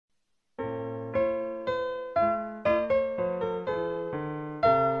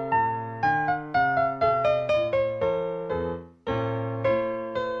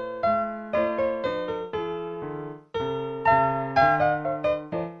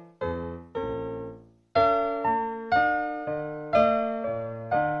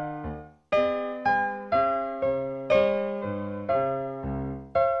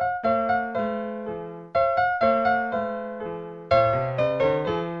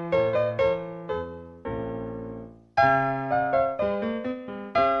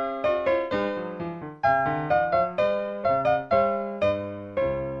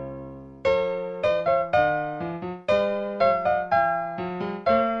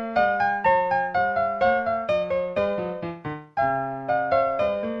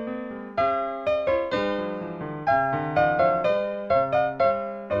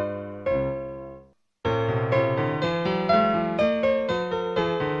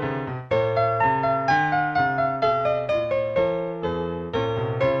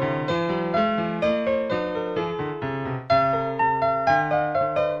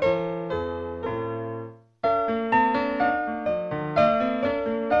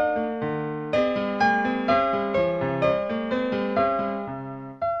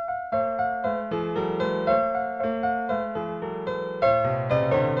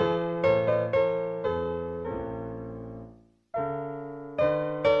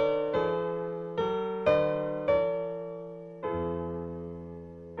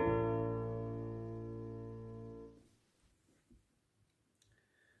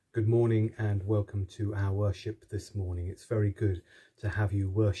morning and welcome to our worship this morning. It's very good to have you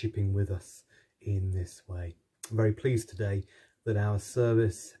worshipping with us in this way. I'm very pleased today that our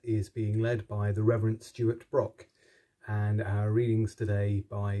service is being led by the Reverend Stuart Brock and our readings today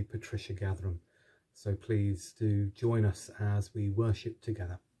by Patricia Gatherum. So please do join us as we worship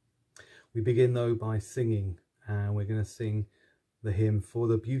together. We begin though by singing, and we're going to sing the hymn For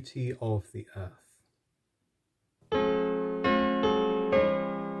the Beauty of the Earth.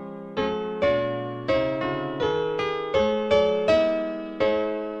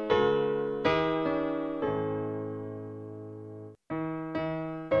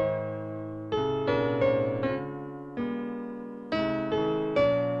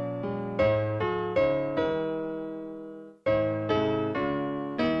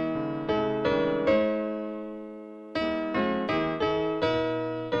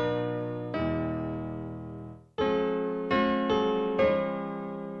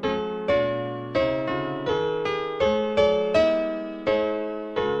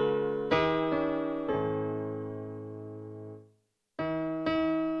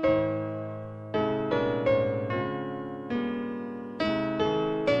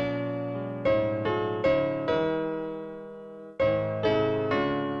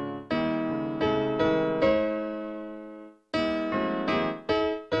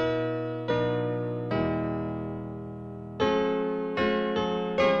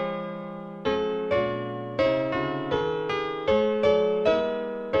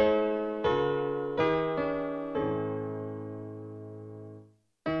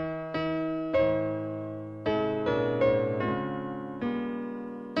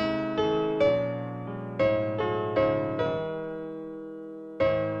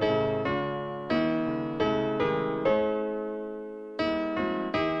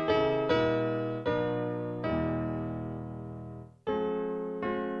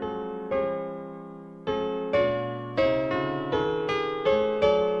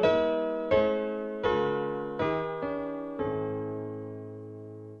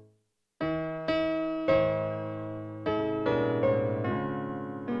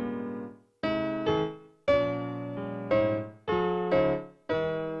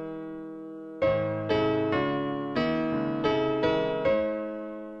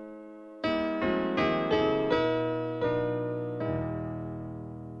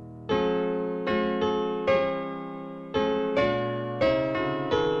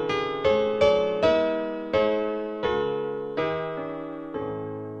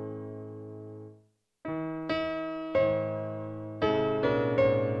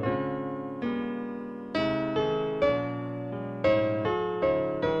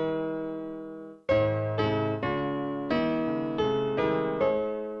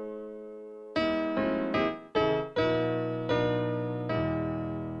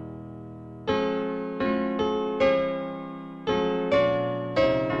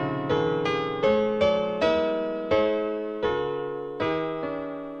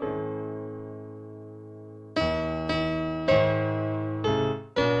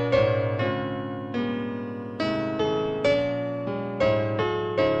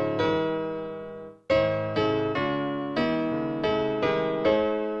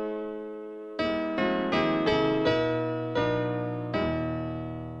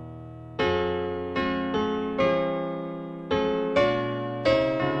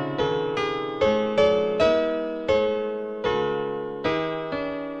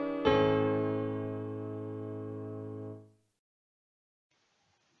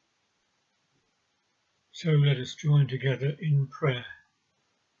 So let us join together in prayer.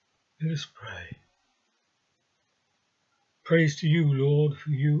 Let us pray. Praise to you, Lord, for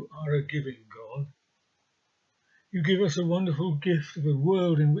you are a giving God. You give us a wonderful gift of a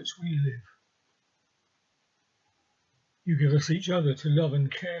world in which we live. You give us each other to love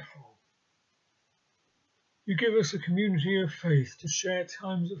and care for. You give us a community of faith to share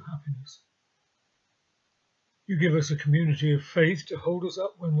times of happiness. You give us a community of faith to hold us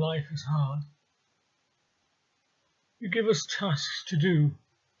up when life is hard. You give us tasks to do,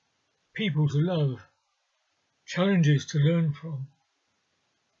 people to love, challenges to learn from.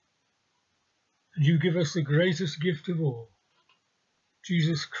 And you give us the greatest gift of all,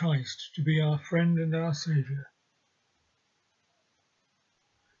 Jesus Christ, to be our friend and our Saviour.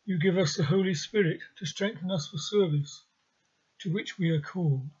 You give us the Holy Spirit to strengthen us for service, to which we are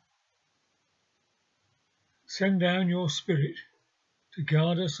called. Send down your Spirit to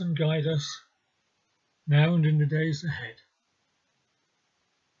guard us and guide us, now and in the days ahead.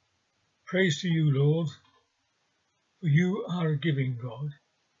 Praise to you, Lord, for you are a giving God.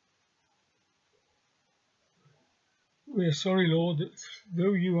 We are sorry, Lord, that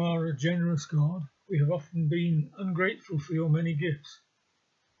though you are a generous God, we have often been ungrateful for your many gifts.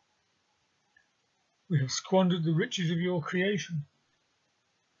 We have squandered the riches of your creation.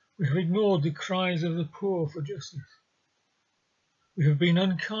 We have ignored the cries of the poor for justice. We have been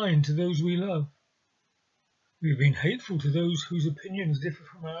unkind to those we love. We have been hateful to those whose opinions differ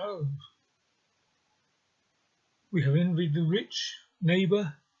from our own. We have envied the rich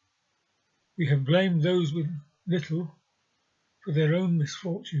neighbour. We have blamed those with little for their own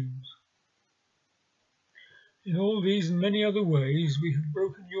misfortunes. In all these and many other ways, we have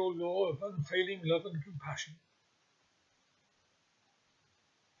broken your law of unfailing love and compassion.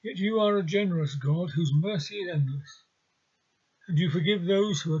 Yet you are a generous God whose mercy is endless, and you forgive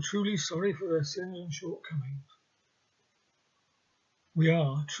those who are truly sorry for their sins and shortcomings. We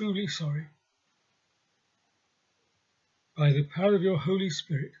are truly sorry. By the power of your Holy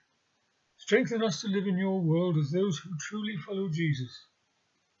Spirit, strengthen us to live in your world as those who truly follow Jesus,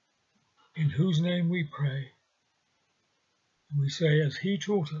 in whose name we pray. And we say, as he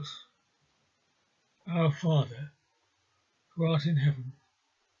taught us, Our Father, who art in heaven,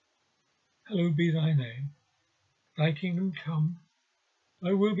 hallowed be thy name. Thy kingdom come,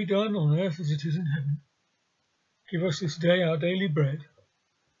 thy will be done on earth as it is in heaven. Give us this day our daily bread,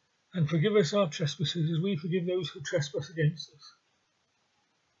 and forgive us our trespasses as we forgive those who trespass against us.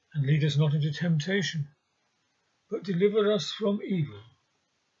 And lead us not into temptation, but deliver us from evil.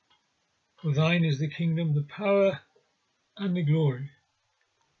 For thine is the kingdom, the power, and the glory,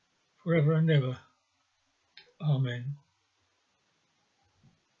 forever and ever. Amen.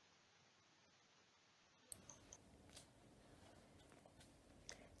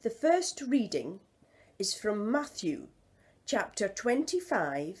 The first reading is from Matthew, chapter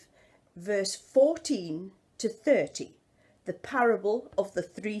 25, verse 14 to 30, the parable of the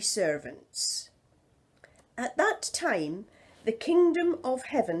 3 servants. At that time, the kingdom of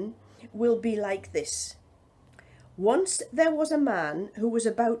heaven will be like this. Once there was a man who was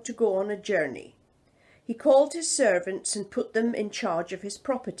about to go on a journey. He called his servants and put them in charge of his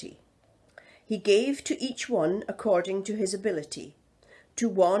property. He gave to each one according to his ability. To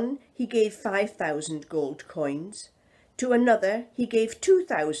one he gave 5,000 gold coins, to another he gave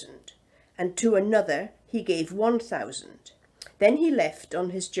 2,000, and to another he gave 1,000. Then he left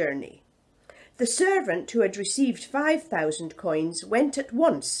on his journey. The servant who had received 5,000 coins went at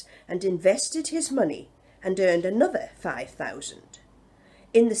once and invested his money and earned another 5,000.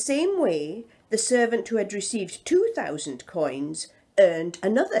 In the same way, the servant who had received 2,000 coins earned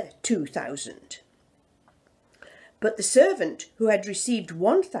another 2,000. But the servant who had received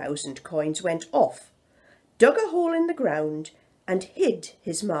 1,000 coins went off, dug a hole in the ground, and hid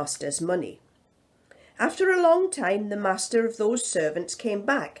his master's money. After a long time, the master of those servants came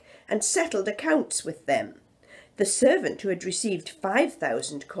back and settled accounts with them. The servant who had received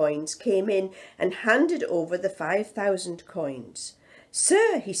 5,000 coins came in and handed over the 5,000 coins.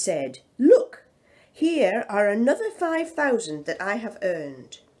 "Sir," he said, "look, here are another 5,000 that I have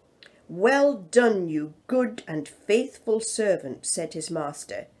earned." "Well done, you good and faithful servant," said his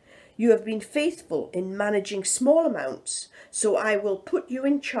master. "You have been faithful in managing small amounts, so I will put you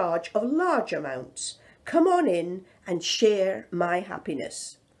in charge of large amounts. Come on in and share my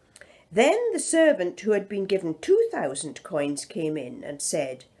happiness." Then the servant who had been given 2,000 coins came in and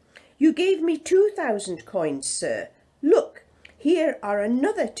said, "You gave me 2,000 coins, sir. Look, here are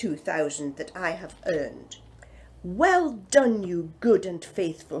another 2,000 that I have earned." "Well done, you good and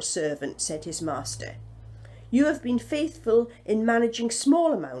faithful servant," said his master. "You have been faithful in managing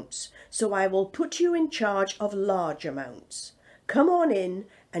small amounts, so I will put you in charge of large amounts. Come on in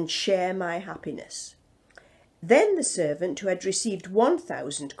and share my happiness." Then the servant who had received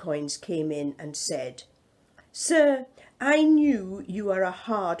 1,000 coins came in and said, "Sir, I knew you are a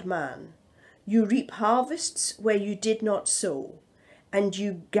hard man. You reap harvests where you did not sow, and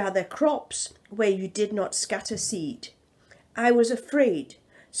you gather crops where you did not scatter seed. I was afraid,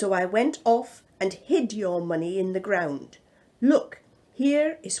 so I went off and hid your money in the ground. Look,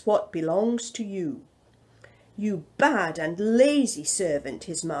 here is what belongs to you." "You bad and lazy servant,"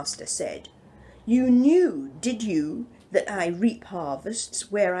 his master said. "You knew, did you, that I reap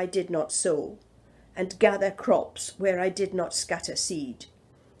harvests where I did not sow, and gather crops where I did not scatter seed?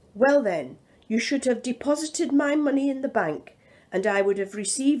 Well then, you should have deposited my money in the bank, and I would have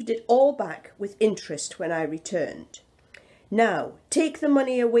received it all back with interest when I returned. Now take the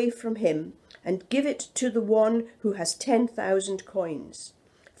money away from him and give it to the one who has 10,000 coins.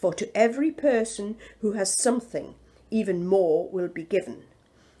 For to every person who has something, even more will be given,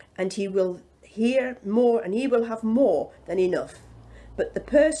 and he will have more than enough. But the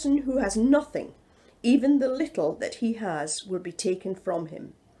person who has nothing, even the little that he has will be taken from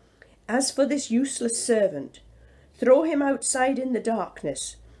him. As for this useless servant, throw him outside in the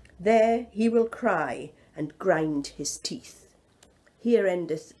darkness. There he will cry and grind his teeth. Here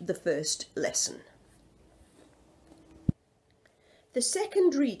endeth the first lesson. The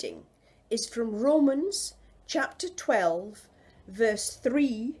second reading is from Romans chapter 12, verse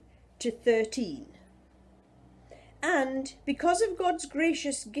 3 to 13. And because of God's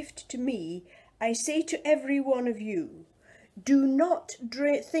gracious gift to me, I say to every one of you, do not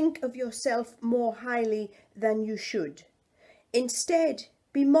think of yourself more highly than you should. Instead,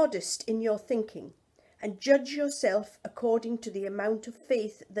 be modest in your thinking, and judge yourself according to the amount of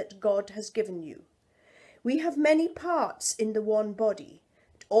faith that God has given you. We have many parts in the one body,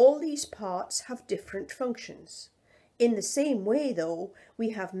 and all these parts have different functions. In the same way, though we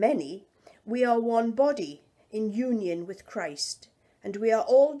have many, we are one body in union with Christ, and we are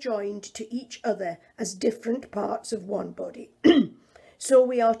all joined to each other as different parts of one body. So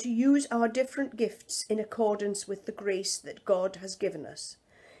we are to use our different gifts in accordance with the grace that God has given us.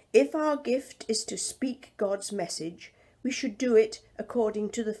 If our gift is to speak God's message, we should do it according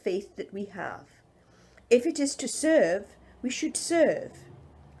to the faith that we have. If it is to serve, we should serve.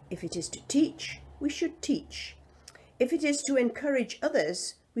 If it is to teach, we should teach. If it is to encourage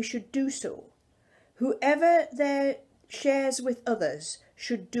others, we should do so. Whoever there shares with others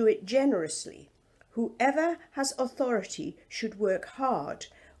should do it generously. Whoever has authority should work hard.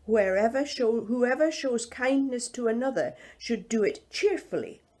 Whoever shows kindness to another should do it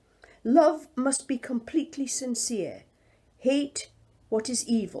cheerfully. Love must be completely sincere. Hate what is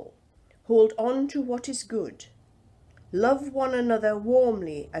evil. Hold on to what is good. Love one another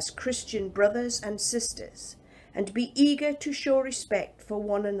warmly as Christian brothers and sisters, and be eager to show respect for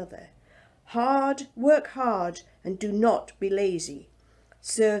one another. Work hard, and do not be lazy.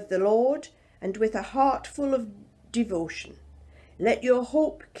 Serve the Lord, and with a heart full of devotion. Let your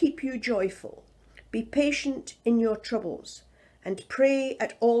hope keep you joyful. Be patient in your troubles, and pray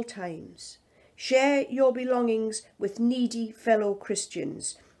at all times. Share your belongings with needy fellow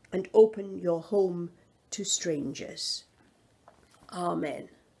Christians, and open your home to strangers. Amen.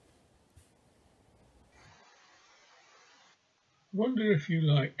 I wonder if you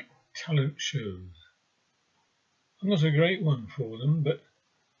like talent shows. I'm not a great one for them, but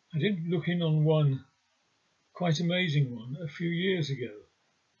I did look in on one, quite amazing one, a few years ago.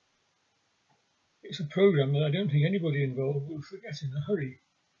 It's a programme that I don't think anybody involved will forget in a hurry.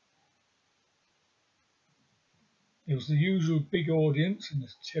 There was the usual big audience in the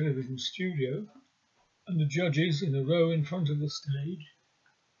television studio, and the judges in a row in front of the stage.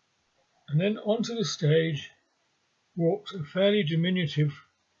 And then onto the stage walked a fairly diminutive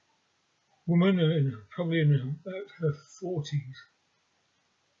woman, probably in about her 40s.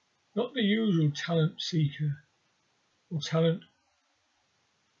 Not the usual talent seeker or talent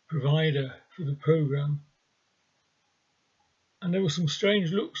provider for the programme. And there were some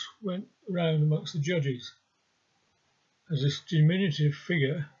strange looks went around amongst the judges as this diminutive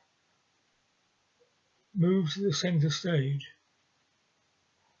figure moved to the centre stage.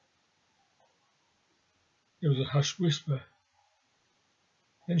 There was a hushed whisper.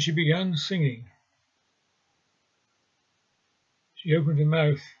 Then she began singing. She opened her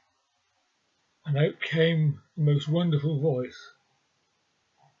mouth, and out came the most wonderful voice.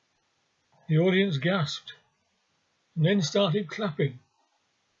 The audience gasped, and then started clapping.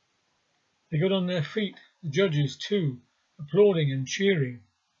 They got on their feet, the judges too, applauding and cheering.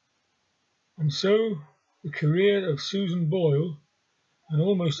 And so the career of Susan Boyle, an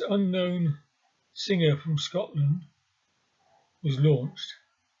almost unknown singer from Scotland, was launched.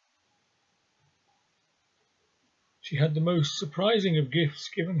 She had the most surprising of gifts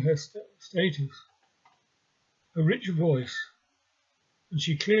given her status, a rich voice, and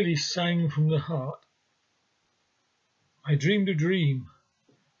she clearly sang from the heart. I dreamed a dream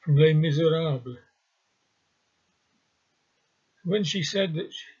from Les Miserables. When she said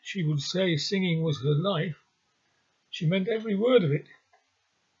that she would say singing was her life, she meant every word of it.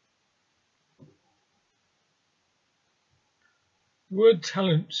 The word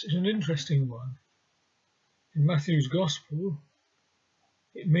talent is an interesting one. In Matthew's Gospel,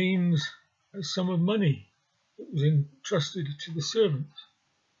 it means a sum of money that was entrusted to the servants.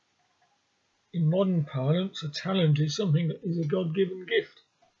 In modern parlance, a talent is something that is a God-given gift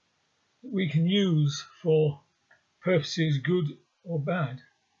that we can use for purposes good or bad.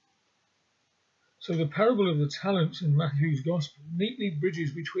 So the parable of the talents in Matthew's Gospel neatly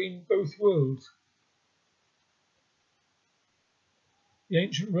bridges between both worlds. The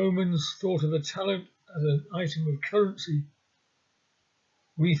ancient Romans thought of a talent as an item of currency,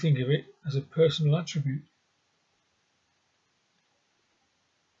 We think of it as a personal attribute.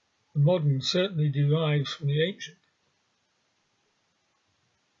 The modern certainly derives from the ancient.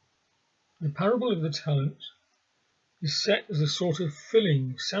 The parable of the talents is set as a sort of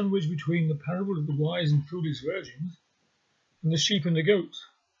filling sandwich between the parable of the wise and foolish virgins and the sheep and the goats.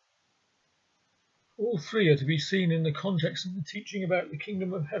 All three are to be seen in the context of the teaching about the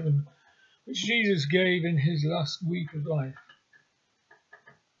kingdom of heaven, which Jesus gave in his last week of life.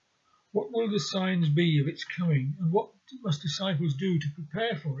 What will the signs be of its coming, and what must disciples do to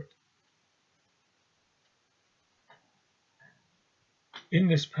prepare for it? In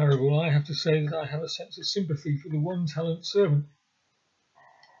this parable, I have to say that I have a sense of sympathy for the one-talent servant.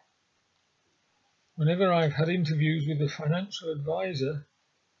 Whenever I've had interviews with a financial advisor,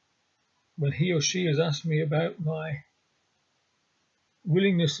 when he or she has asked me about my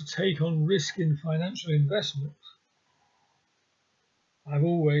willingness to take on risk in financial investments, I've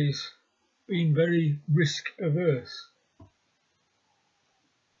always been very risk averse.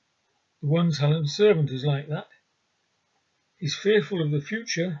 The one-talent servant is like that. He's fearful of the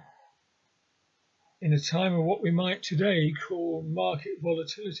future in a time of what we might today call market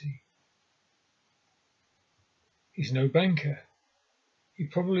volatility. He's no banker. He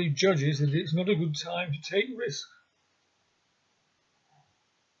probably judges that it's not a good time to take risks.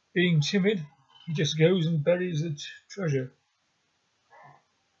 Being timid, he just goes and buries the treasure.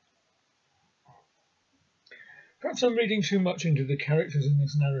 Perhaps I'm reading too much into the characters in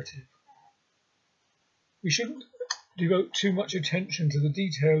this narrative. We shouldn't devote too much attention to the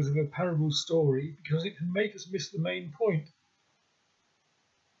details of a parable story because it can make us miss the main point.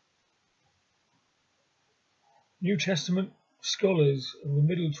 New Testament scholars of the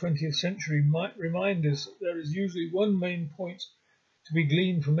middle 20th century might remind us that there is usually one main point to be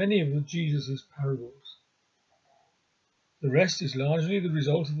gleaned from any of Jesus' parables. The rest is largely the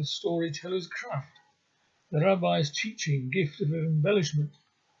result of the storyteller's craft, the rabbi's teaching gift of embellishment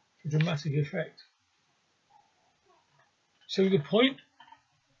for dramatic effect. So the point,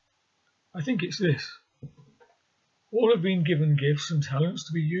 I think it's this. All have been given gifts and talents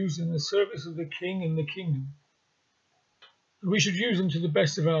to be used in the service of the King and the kingdom. And we should use them to the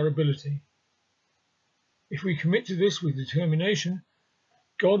best of our ability. If we commit to this with determination,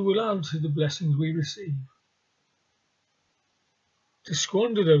 God will add to the blessings we receive. To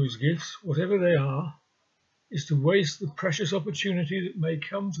squander those gifts, whatever they are, is to waste the precious opportunity that may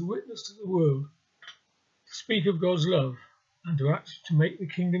come to witness to the world, to speak of God's love, and to act to make the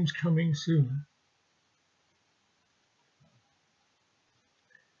kingdom's coming sooner.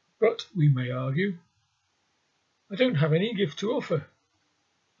 But, we may argue, I don't have any gift to offer.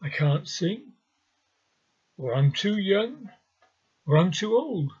 I can't sing, or I'm too young, or I'm too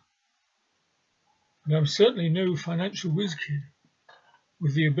old. And I'm certainly no financial whiz kid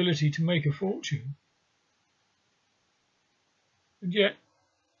with the ability to make a fortune. And yet,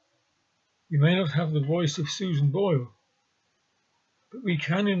 we may not have the voice of Susan Boyle, but we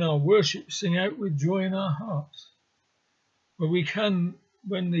can in our worship sing out with joy in our hearts. Well, we can,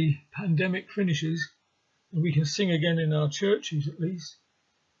 when the pandemic finishes, and we can sing again in our churches at least.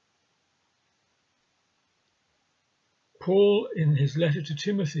 Paul, in his letter to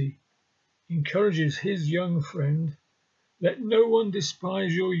Timothy, encourages his young friend, "Let no one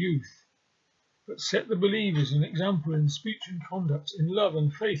despise your youth, but set the believers an example in speech and conduct, in love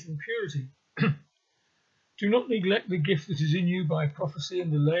and faith and purity. Do not neglect the gift that is in you by prophecy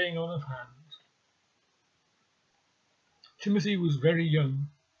and the laying on of hands." Timothy was very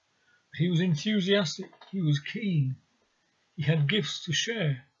young, but he was enthusiastic, he was keen, he had gifts to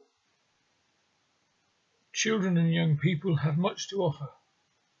share. Children and young people have much to offer.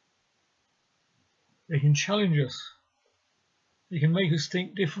 They can challenge us, they can make us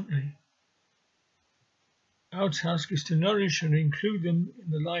think differently. Our task is to nourish and include them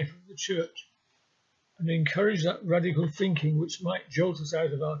in the life of the church and encourage that radical thinking which might jolt us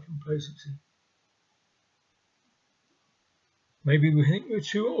out of our complacency. Maybe we think we're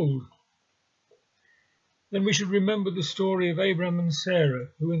too old. Then we should remember the story of Abraham and Sarah,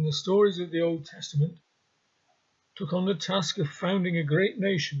 who in the stories of the Old Testament took on the task of founding a great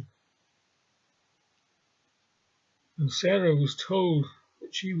nation. When Sarah was told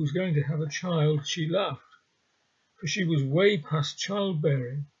that she was going to have a child, she laughed, for she was way past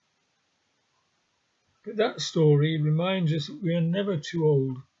childbearing. But that story reminds us that we are never too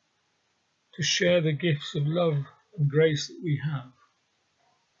old to share the gifts of love and grace that we have.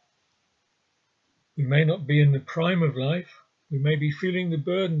 We may not be in the prime of life, we may be feeling the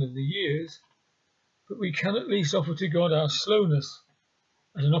burden of the years, but we can at least offer to God our slowness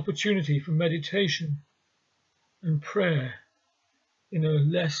as an opportunity for meditation and prayer in a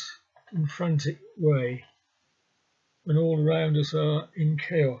less than frantic way when all around us are in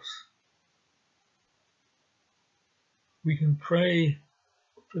chaos. We can pray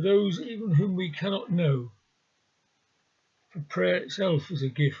for those even whom we cannot know, for prayer itself is a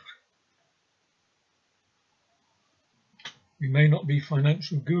gift. We may not be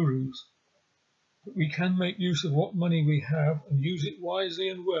financial gurus, but we can make use of what money we have and use it wisely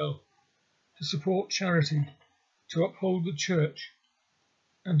and well to support charity, to uphold the church,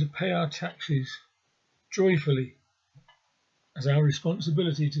 and to pay our taxes joyfully as our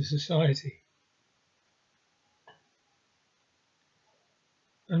responsibility to society.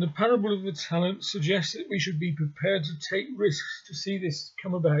 And the parable of the talents suggests that we should be prepared to take risks to see this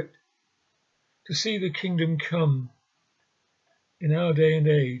come about, to see the kingdom come in our day and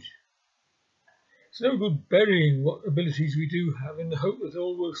age. It's no good burying what abilities we do have in the hope that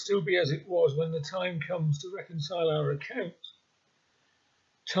all will still be as it was when the time comes to reconcile our accounts.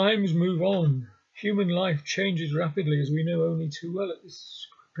 Times move on. Human life changes rapidly, as we know only too well at this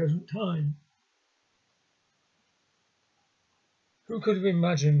present time. Who could have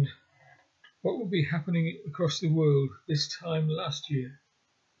imagined what would be happening across the world this time last year?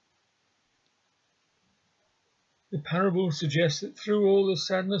 The parable suggests that through all the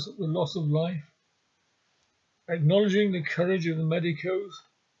sadness of the loss of life, acknowledging the courage of the medicos,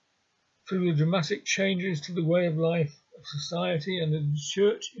 through the dramatic changes to the way of life of society and of the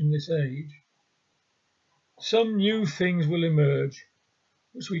church in this age, some new things will emerge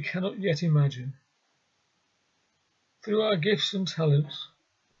which we cannot yet imagine. Through our gifts and talents,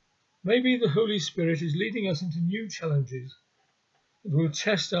 maybe the Holy Spirit is leading us into new challenges that will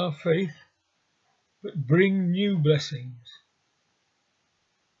test our faith but bring new blessings.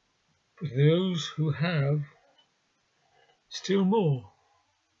 For those who have, still more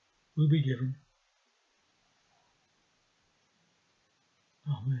will be given.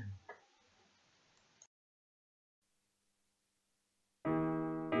 Amen.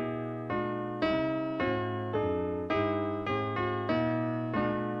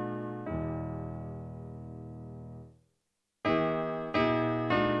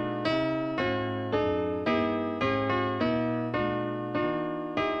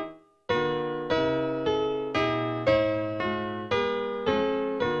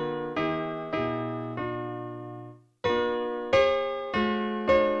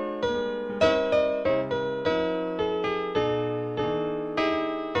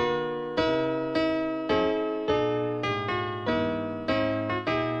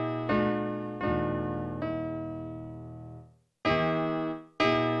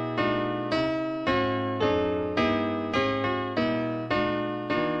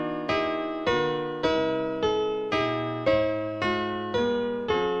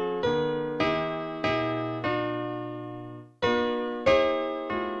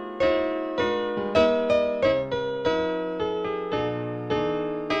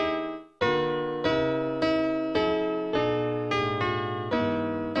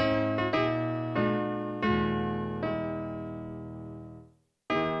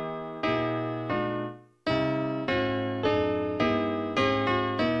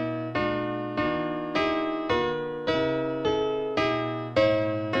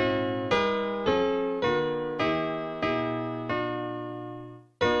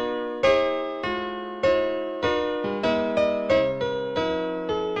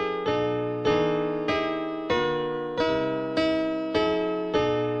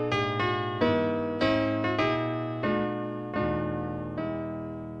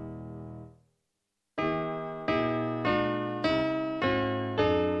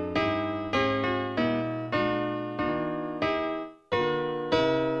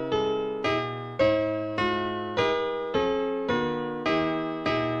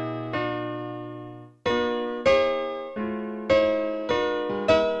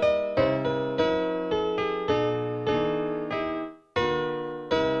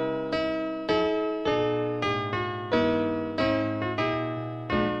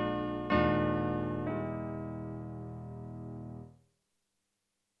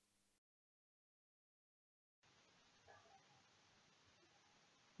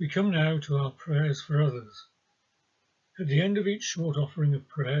 We come now to our prayers for others. At the end of each short offering of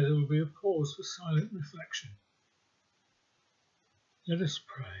prayer, there will be a pause for silent reflection. Let us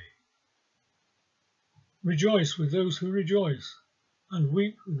pray. Rejoice with those who rejoice, and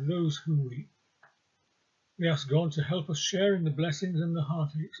weep with those who weep. We ask God to help us share in the blessings and the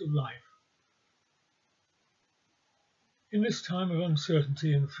heartaches of life. In this time of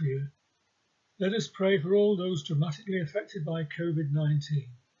uncertainty and fear, let us pray for all those dramatically affected by COVID-19.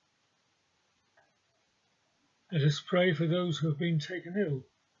 Let us pray for those who have been taken ill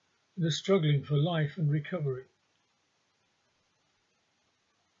and are struggling for life and recovery.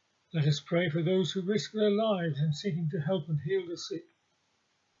 Let us pray for those who risk their lives in seeking to help and heal the sick.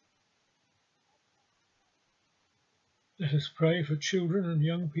 Let us pray for children and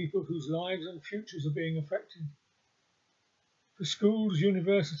young people whose lives and futures are being affected, for schools,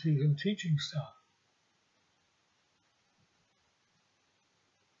 universities and teaching staff.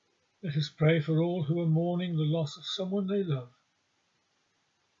 Let us pray for all who are mourning the loss of someone they love.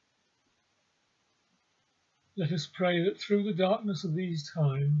 Let us pray that through the darkness of these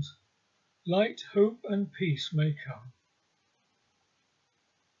times, light, hope and peace may come.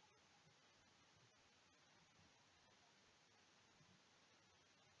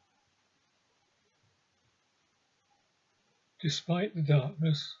 Despite the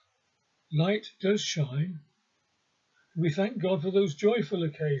darkness, light does shine. We thank God for those joyful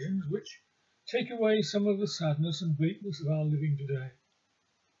occasions which take away some of the sadness and bleakness of our living today.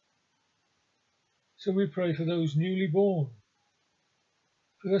 So we pray for those newly born,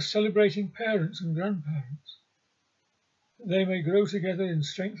 for their celebrating parents and grandparents, that they may grow together in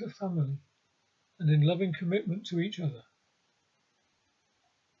strength of family and in loving commitment to each other.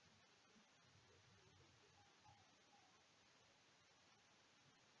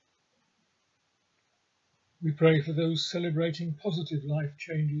 We pray for those celebrating positive life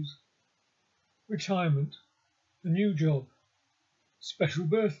changes, retirement, a new job, special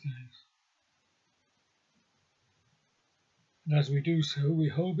birthdays. And as we do so, we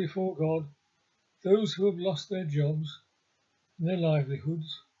hold before God those who have lost their jobs and their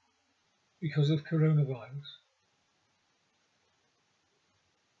livelihoods because of coronavirus.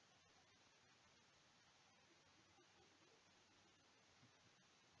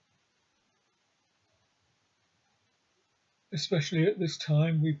 Especially at this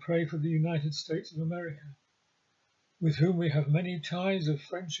time, we pray for the United States of America, with whom we have many ties of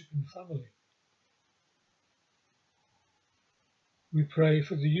friendship and family. We pray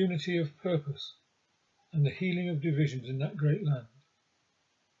for the unity of purpose and the healing of divisions in that great land.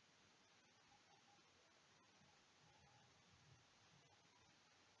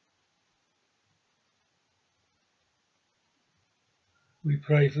 We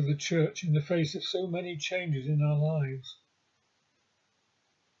pray for the Church in the face of so many changes in our lives.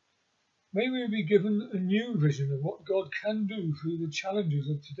 May we be given a new vision of what God can do through the challenges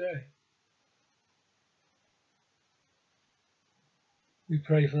of today. We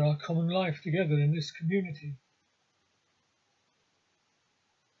pray for our common life together in this community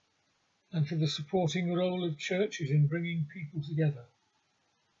and for the supporting role of churches in bringing people together.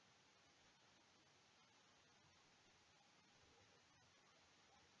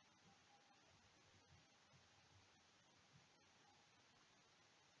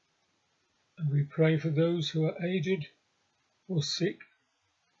 And we pray for those who are aged or sick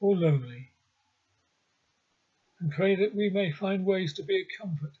or lonely, and pray that we may find ways to be a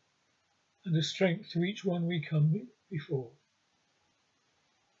comfort and a strength to each one we come before.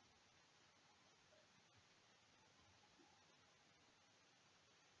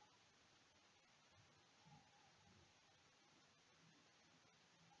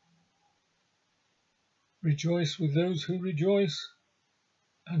 Rejoice with those who rejoice,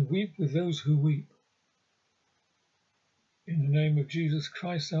 and weep with those who weep. In the name of Jesus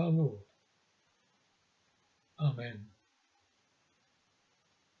Christ our Lord. Amen.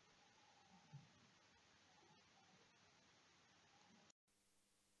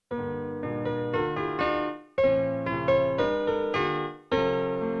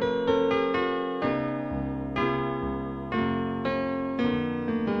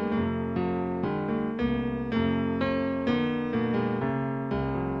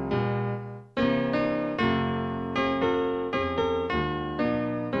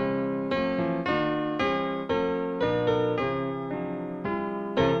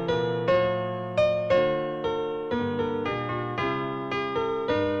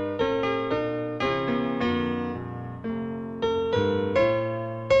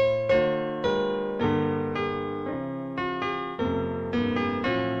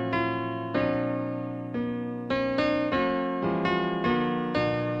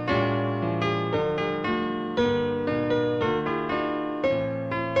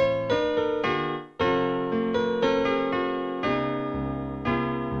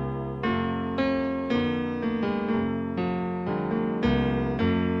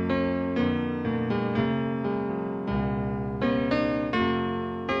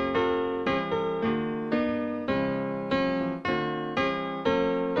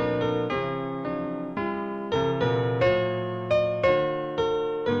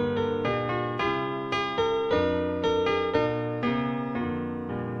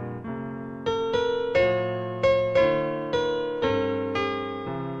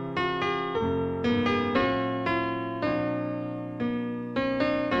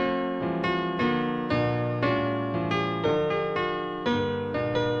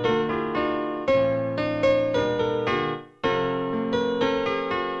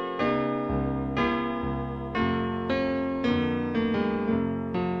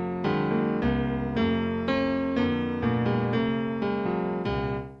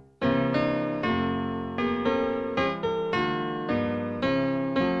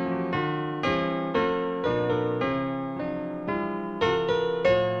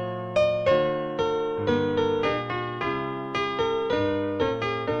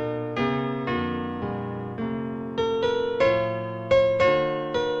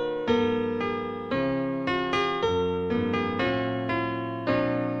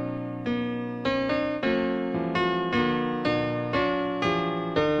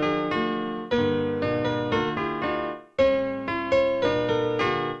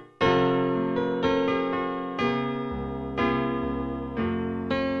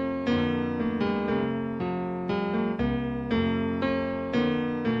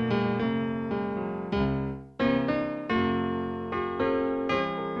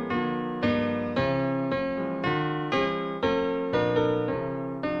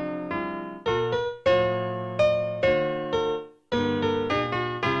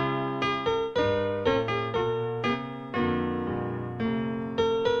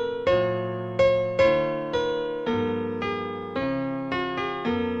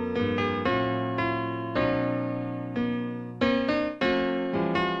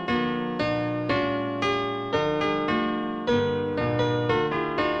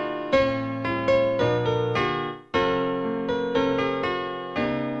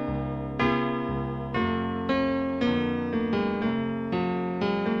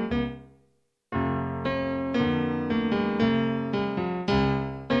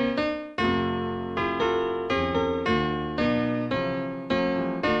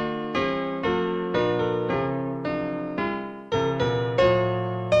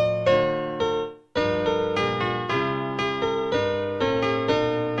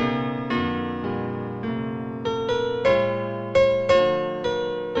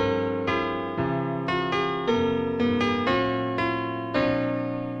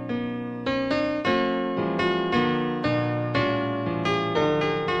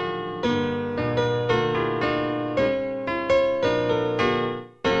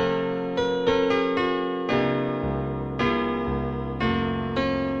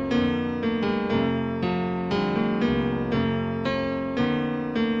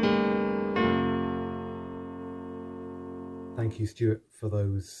 you, Stuart, for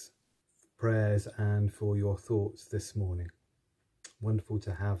those prayers and for your thoughts this morning. Wonderful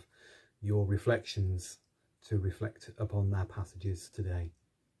to have your reflections to reflect upon our passages today.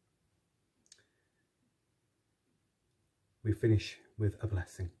 We finish with a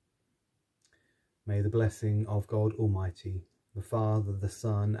blessing. May the blessing of God Almighty, the Father, the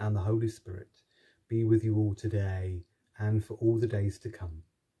Son, and the Holy Spirit be with you all today and for all the days to come.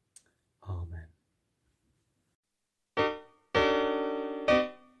 Amen.